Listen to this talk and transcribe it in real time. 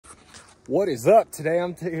What is up? Today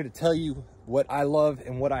I'm here to tell you what I love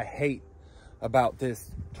and what I hate about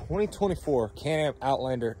this 2024 Can-Am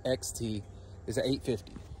Outlander XT. Is an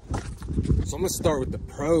 850. So I'm gonna start with the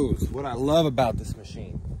pros, what I love about this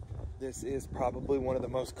machine. This is probably one of the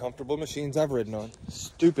most comfortable machines I've ridden on.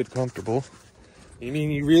 Stupid comfortable. I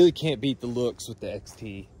mean, you really can't beat the looks with the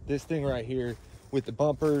XT. This thing right here with the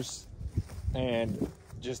bumpers and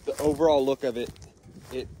just the overall look of it,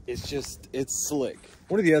 it's slick.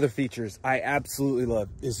 One of the other features I absolutely love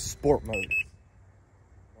is sport mode.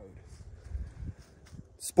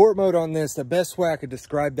 Sport mode on this, the best way I could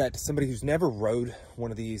describe that to somebody who's never rode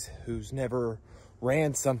one of these, who's never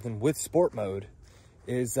ran something with sport mode,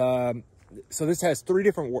 is, so this has 3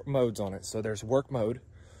 different modes on it. So there's work mode,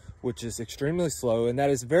 which is extremely slow, and that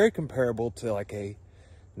is very comparable to like a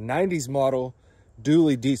 90s model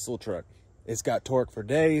dually diesel truck. It's got torque for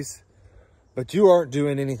days, but you aren't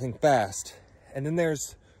doing anything fast. And then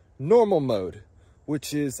there's normal mode,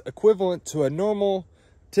 which is equivalent to a normal,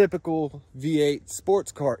 typical V8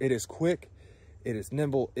 sports car. It is quick, it is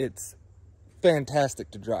nimble, it's fantastic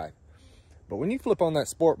to drive. But when you flip on that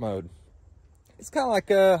sport mode, it's kind of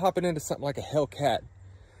like hopping into something like a Hellcat,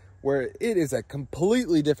 where it is a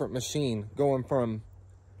completely different machine going from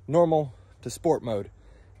normal to sport mode.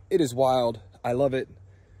 It is wild. I love it.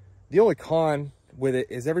 The only con with it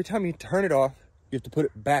is every time you turn it off, you have to put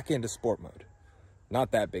it back into sport mode.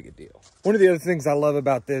 Not that big a deal. One of the other things I love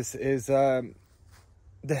about this is the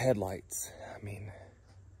headlights. I mean,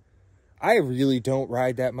 I really don't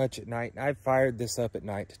ride that much at night. I fired this up at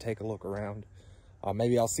night to take a look around.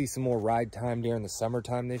 Maybe I'll see some more ride time during the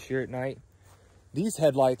summertime this year at night. These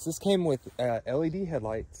headlights, this came with LED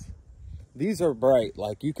headlights. These are bright.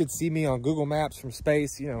 Like, you could see me on Google Maps from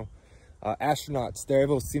space, you know, astronauts, they're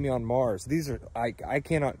able to see me on Mars. These are, I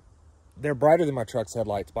cannot, they're brighter than my truck's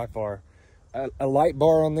headlights by far. A light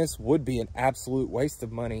bar on this would be an absolute waste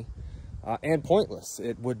of money and pointless.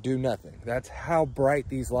 It would do nothing. That's how bright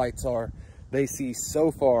these lights are. They see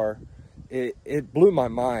so far. It blew my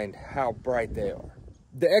mind how bright they are.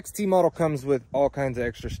 The XT model comes with all kinds of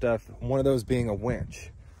extra stuff, one of those being a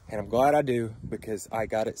winch. And I'm glad I do, because I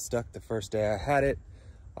got it stuck the first day I had it.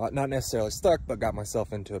 Not necessarily stuck, but got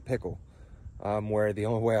myself into a pickle. Where the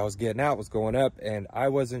only way I was getting out was going up, and I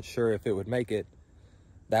wasn't sure if it would make it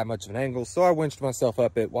that much of an angle, so I winched myself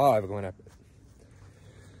up it while I was going up it.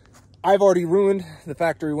 I've already ruined the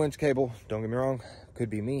factory winch cable. Don't get me wrong, could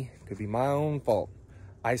be me, could be my own fault.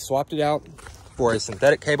 I swapped it out for a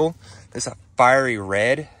synthetic cable. This is a fiery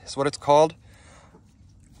red is what it's called.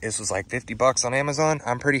 This was like 50 bucks on Amazon.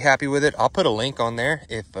 I'm pretty happy with it. I'll put a link on there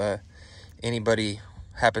if anybody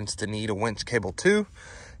happens to need a winch cable too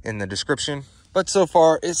in the description. But so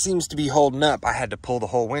far, it seems to be holding up. I had to pull the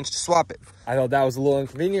whole winch to swap it. I thought that was a little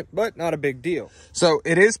inconvenient, but not a big deal. So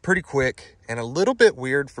it is pretty quick and a little bit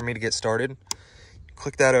weird for me to get started.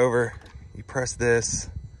 Click that over, you press this,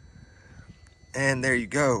 and there you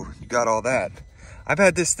go. You got all that. I've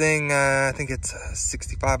had this thing, I think it's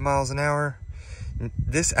 65 miles an hour.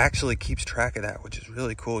 This actually keeps track of that, which is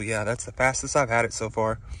really cool. Yeah, that's the fastest I've had it so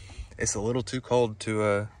far. It's a little too cold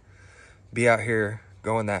to be out here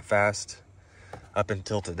going that fast up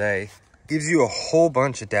until today. Gives you a whole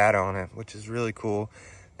bunch of data on it, which is really cool.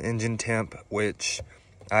 The engine temp, which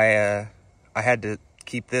I had to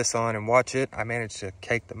keep this on and watch it. I managed to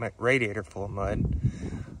cake the radiator full of mud.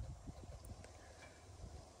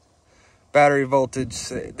 Battery voltage,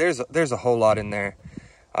 there's a whole lot in there.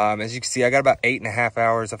 As you can see, I got about 8.5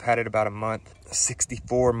 hours. I've had it about a month.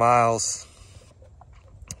 64 miles.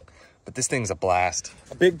 But this thing's a blast.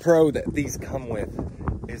 A big pro that these come with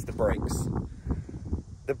is the brakes.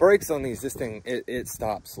 The brakes on these, this thing, it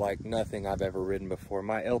stops like nothing I've ever ridden before.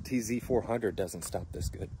 My LTZ 400 doesn't stop this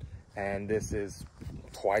good. And this is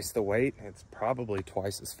twice the weight. It's probably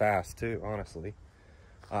twice as fast too, honestly.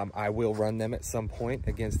 I will run them at some point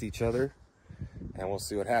against each other, and we'll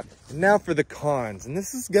see what happens. Now for the cons, and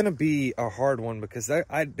this is gonna be a hard one because I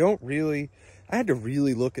had to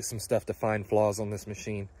really look at some stuff to find flaws on this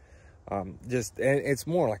machine. And it's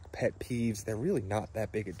more like pet peeves. They're really not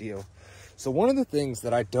that big a deal. So one of the things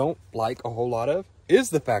that I don't like a whole lot of is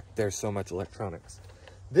the fact that there's so much electronics.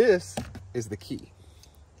 This is the key.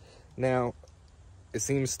 Now, it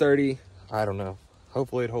seems sturdy. I don't know.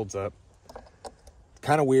 Hopefully it holds up.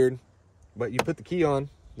 Kind of weird, but you put the key on,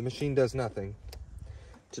 the machine does nothing.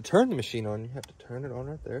 To turn the machine on, you have to turn it on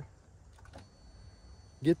right there.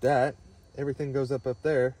 Get that. Everything goes up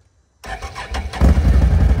there.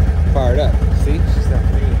 Fire it up. See? It's just that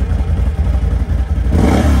clean.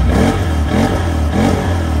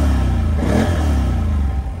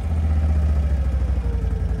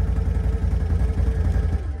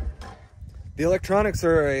 The electronics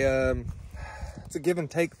are it's a give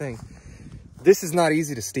and take thing. This is not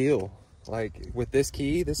easy to steal. Like with this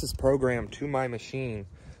key, this is programmed to my machine.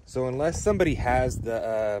 So unless somebody has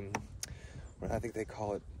the, I think they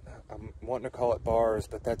call it, I'm wanting to call it bars,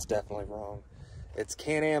 but that's definitely wrong. It's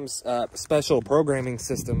Can-Am's special programming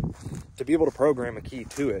system to be able to program a key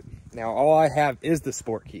to it. Now, all I have is the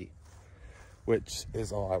sport key, which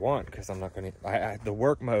is all I want because I'm not going to, the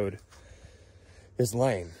work mode is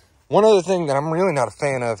lame. One other thing that I'm really not a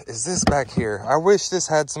fan of is this back here. I wish this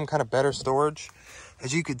had some kind of better storage.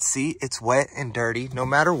 As you can see, it's wet and dirty no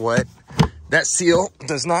matter what. That seal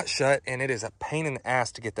does not shut, and it is a pain in the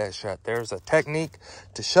ass to get that shut. There's a technique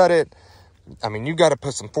to shut it. I mean, you got to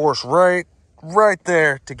put some force right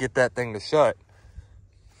there to get that thing to shut.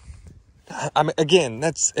 I mean, again,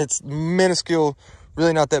 it's minuscule,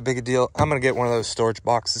 really not that big a deal. I'm gonna get one of those storage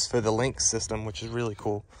boxes for the Link system, which is really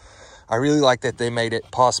cool. I really like that they made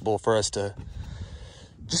it possible for us to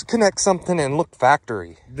just connect something and look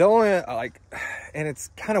factory. The only, and it's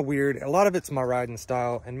kind of weird, a lot of it's my riding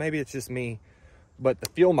style, and maybe it's just me, but the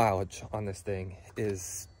fuel mileage on this thing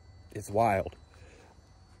is wild.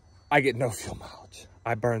 I get no fuel mileage.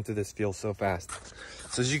 I burn through this fuel so fast.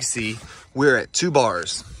 So as you can see, we're at 2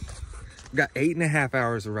 bars. We've got 8.5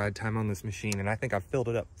 hours of ride time on this machine, and I think I've filled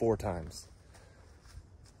it up 4 times.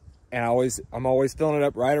 And I'm always filling it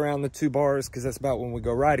up right around the 2 bars because that's about when we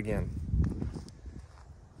go ride again.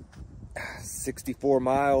 64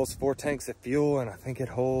 miles, 4 tanks of fuel, and I think it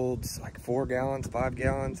holds like 4 gallons, 5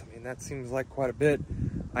 gallons. I mean, that seems like quite a bit.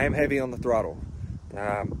 I am heavy on the throttle.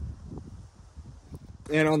 And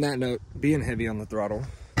on that note, being heavy on the throttle,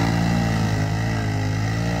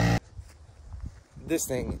 this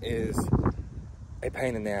thing is a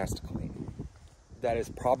pain in the ass to clean. That is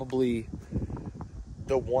probably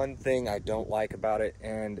the one thing I don't like about it,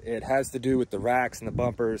 and it has to do with the racks and the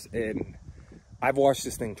bumpers. And I've washed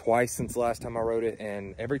this thing twice since the last time I rode it,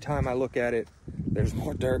 and every time I look at it, there's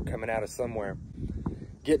more dirt coming out of somewhere.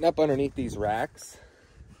 Getting up underneath these racks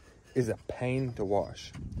is a pain to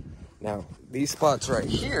wash. Now, these spots right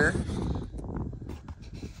here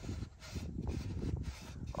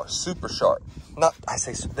are super sharp.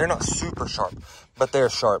 They're not super sharp, but they're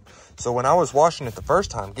sharp. So when I was washing it the first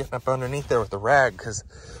time, getting up underneath there with the rag, because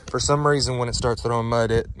for some reason when it starts throwing mud,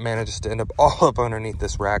 it manages to end up all up underneath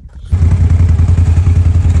this rack.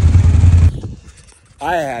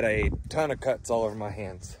 I had a ton of cuts all over my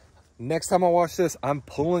hands. Next time I wash this, I'm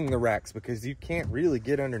pulling the racks because you can't really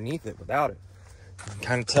get underneath it without it. You can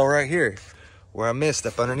kind of tell right here where I missed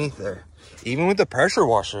up underneath there. Even with the pressure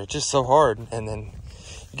washer, it's just so hard. And then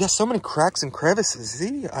you got so many cracks and crevices.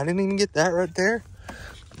 See, I didn't even get that right there.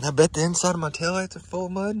 I bet the inside of my taillights are full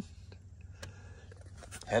of mud.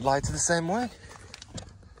 Headlights are the same way.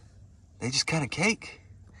 They just kind of cake.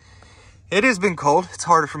 It has been cold. It's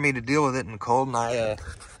harder for me to deal with it in the cold. And I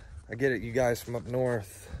get it, you guys from up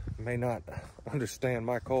north may not understand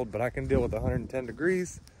my cold, but I can deal with 110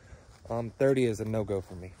 degrees. 30 is a no-go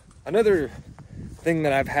for me. Another thing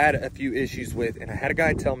that I've had a few issues with, and I had a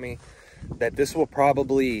guy tell me that this will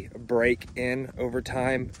probably break in over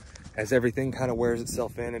time as everything kind of wears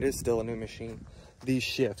itself in. It is still a new machine. These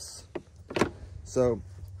shifts. So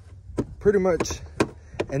pretty much,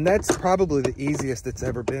 and that's probably the easiest it's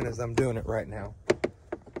ever been as I'm doing it right now.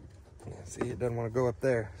 See, it doesn't want to go up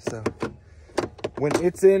there. So when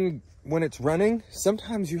it's running,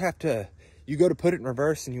 sometimes you go to put it in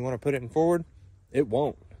reverse and you want to put it in forward, it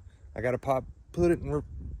won't. I got to put it in,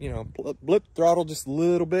 blip throttle just a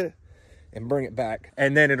little bit and bring it back.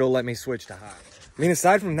 And then it'll let me switch to high. I mean,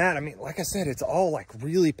 aside from that, I mean, like I said, it's all like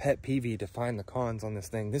really pet peevey to find the cons on this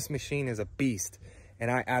thing. This machine is a beast and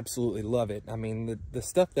I absolutely love it. I mean, the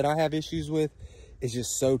stuff that I have issues with is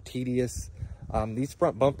just so tedious. These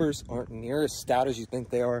front bumpers aren't near as stout as you think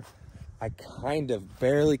they are. I kind of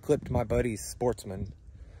barely clipped my buddy's Sportsman.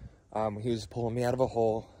 He was pulling me out of a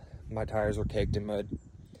hole. My tires were caked in mud.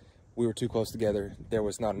 We were too close together. There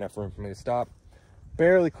was not enough room for me to stop.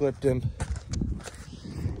 Barely clipped him.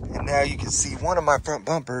 And now you can see one of my front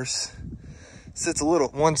bumpers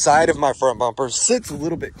one side of my front bumper sits a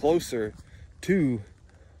little bit closer to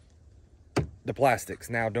the plastics.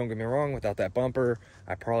 Now, don't get me wrong, without that bumper,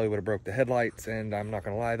 I probably would have broke the headlights, and I'm not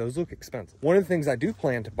gonna lie, those look expensive. One of the things I do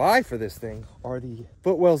plan to buy for this thing are the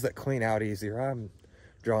footwells that clean out easier. I'm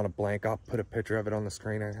drawing a blank. I'll put a picture of it on the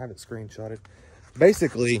screen. I have it screenshotted.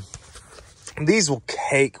 Basically, these will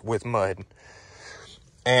cake with mud,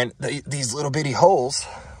 and these little bitty holes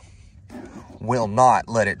will not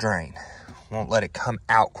let it drain. Won't let it come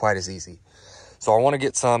out quite as easy. So I want to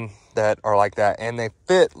get some that are like that, and they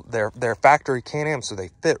fit, they're factory Can-Am, so they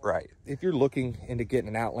fit right. If you're looking into getting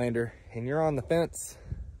an Outlander and you're on the fence,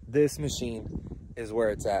 this machine is where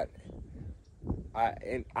it's at.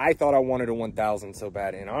 I thought I wanted a 1000 so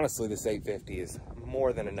bad, and honestly this 850 is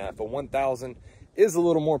more than enough. A 1000 is a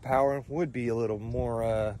little more power, would be a little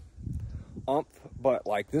more oomph, but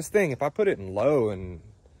like this thing, if I put it in low and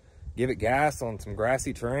give it gas on some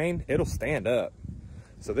grassy terrain, it'll stand up.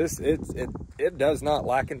 So this, it does not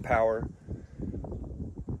lack in power.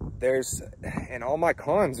 And all my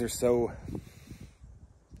cons are so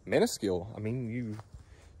minuscule. I mean, you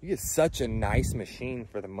get such a nice machine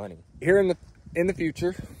for the money. Here in the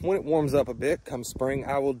future, when it warms up a bit, come spring,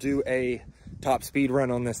 I will do a top speed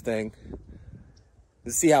run on this thing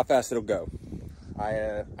to see how fast it'll go.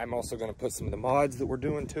 I'm also going to put some of the mods that we're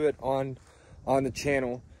doing to it on the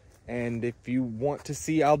channel. And if you want to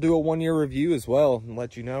see, I'll do a 1-year review as well and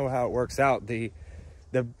let you know how it works out. The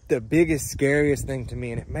biggest, scariest thing to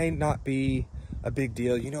me, and it may not be a big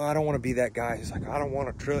deal, you know, I don't want to be that guy who's like, I don't want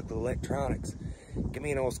a truck with electronics. Give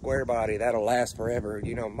me an old square body, that'll last forever.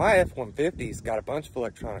 You know, my F-150's got a bunch of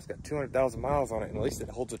electronics, got 200,000 miles on it, and at least it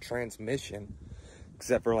holds a transmission.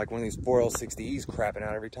 Except for like one of these 4L60Es crapping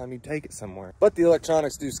out every time you take it somewhere. But the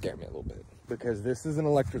electronics do scare me a little bit, because this is an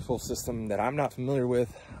electrical system that I'm not familiar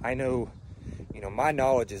with. I know, you know, my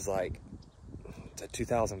knowledge is like to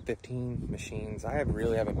 2015 machines. I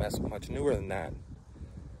really haven't messed with much newer than that.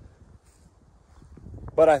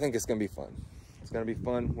 But I think it's gonna be fun. It's gonna be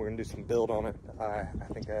fun. We're gonna do some build on it. I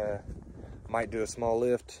think I might do a small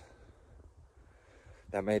lift.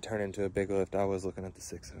 That may turn into a big lift. I was looking at the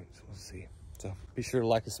 6 ohms. We'll see. So be sure to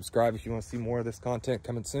like and subscribe if you want to see more of this content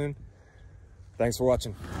coming soon. Thanks for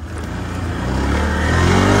watching.